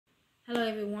Hello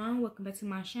everyone, welcome back to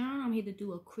my channel. I'm here to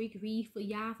do a quick read for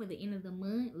y'all for the end of the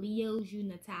month. Leos, you in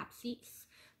the top 6.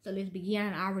 So let's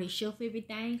begin. I already shuffled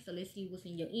everything. So let's see what's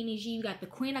in your energy. You got the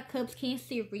Queen of Cups,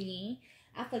 Cancerian.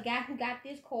 I forgot who got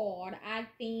this card. I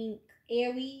think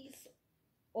Aries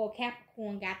or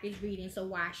Capricorn got this reading, so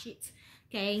watch it.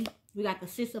 Okay, we got the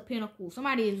Six of Pentacles.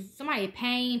 Somebody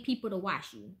paying people to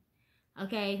watch you.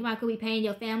 Okay, somebody could be paying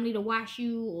your family to watch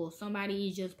you, or somebody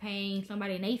is just paying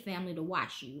somebody in their family to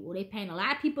watch you, or they paying a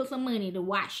lot of people some money to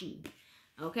watch you.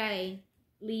 Okay,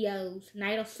 Leos,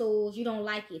 Knight of Swords, you don't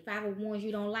like it. Five of Wands,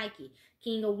 you don't like it.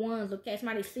 King of Wands, okay,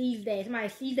 somebody sees that. Somebody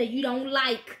sees that you don't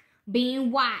like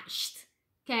being watched,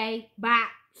 okay, by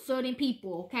certain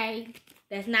people, okay?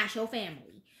 That's not your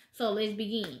family. So let's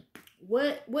begin.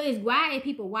 Why are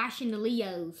people watching the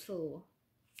Leos for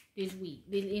this week,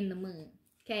 this in the month?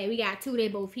 Okay, we got two, they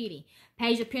both hitting.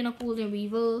 Page of Pentacles in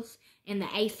reverse and the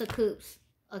Ace of Cups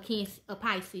against a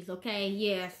Pisces, okay?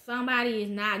 Yeah, somebody is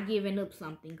not giving up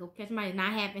something, okay? Somebody's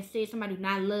not having sex. Somebody do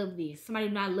not love this. Somebody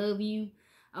do not love you,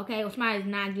 okay? Or somebody's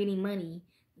not getting money,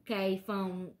 okay,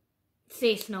 from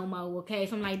sex no more, okay?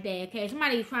 Something like that, okay?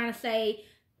 Somebody's trying to say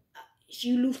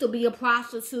you used to be a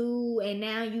prostitute and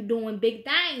now you doing big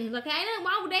things, okay? Ain't nothing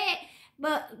wrong with that,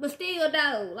 but still,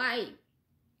 though, like,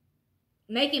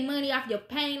 making money off your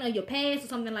pain or your past or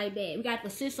something like that. We got the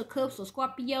Six of Cups or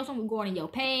Scorpio, something going in your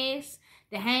past.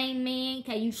 The Hangman,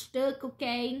 okay, you stuck,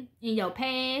 okay, in your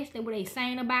past. That's what they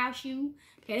saying about you.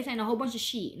 Okay, they saying a whole bunch of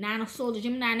shit. Nine of Swords,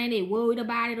 Gemini, and they worried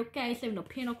about it, okay. Seven of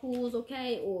Pentacles,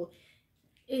 okay, or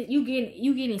you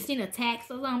getting sent attacks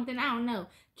or something, I don't know.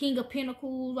 King of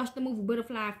Pentacles, watch the movie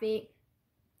Butterfly Effect.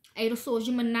 Eight of Swords,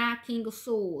 Gemini, King of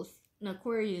Swords, and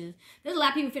Aquarius. There's a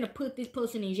lot of people finna put this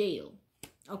person in jail.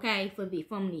 Okay,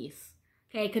 from this.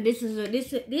 Okay, because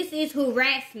this is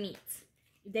harassment.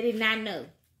 They did not know.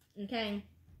 Okay.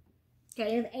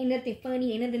 Okay, ain't nothing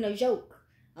funny, ain't nothing a joke.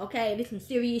 Okay, this some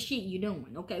serious shit you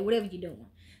doing. Okay, whatever you doing.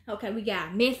 Okay, we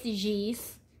got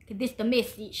messages. Cause this the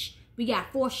message. We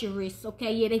got forceries.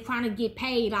 Okay, yeah, they trying to get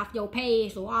paid off your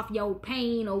past or off your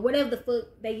pain or whatever the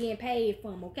fuck they getting paid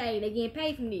from. Okay, they getting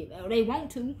paid from this. Or they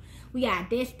want to. We got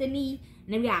destiny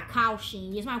and then we got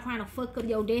caution. You're not trying to fuck up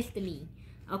your destiny.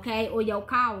 Okay, or your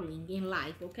calling in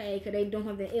life, okay? Because they doing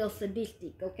something else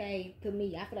sadistic, okay? To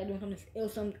me, I feel like doing something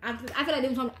else. I feel like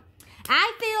doing something.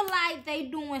 I feel like they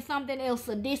doing something else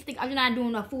sadistic. I'm not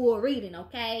doing a full reading,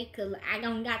 okay? Because I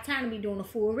don't got time to be doing a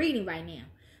full reading right now,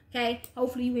 okay?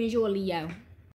 Hopefully you enjoy, Leo.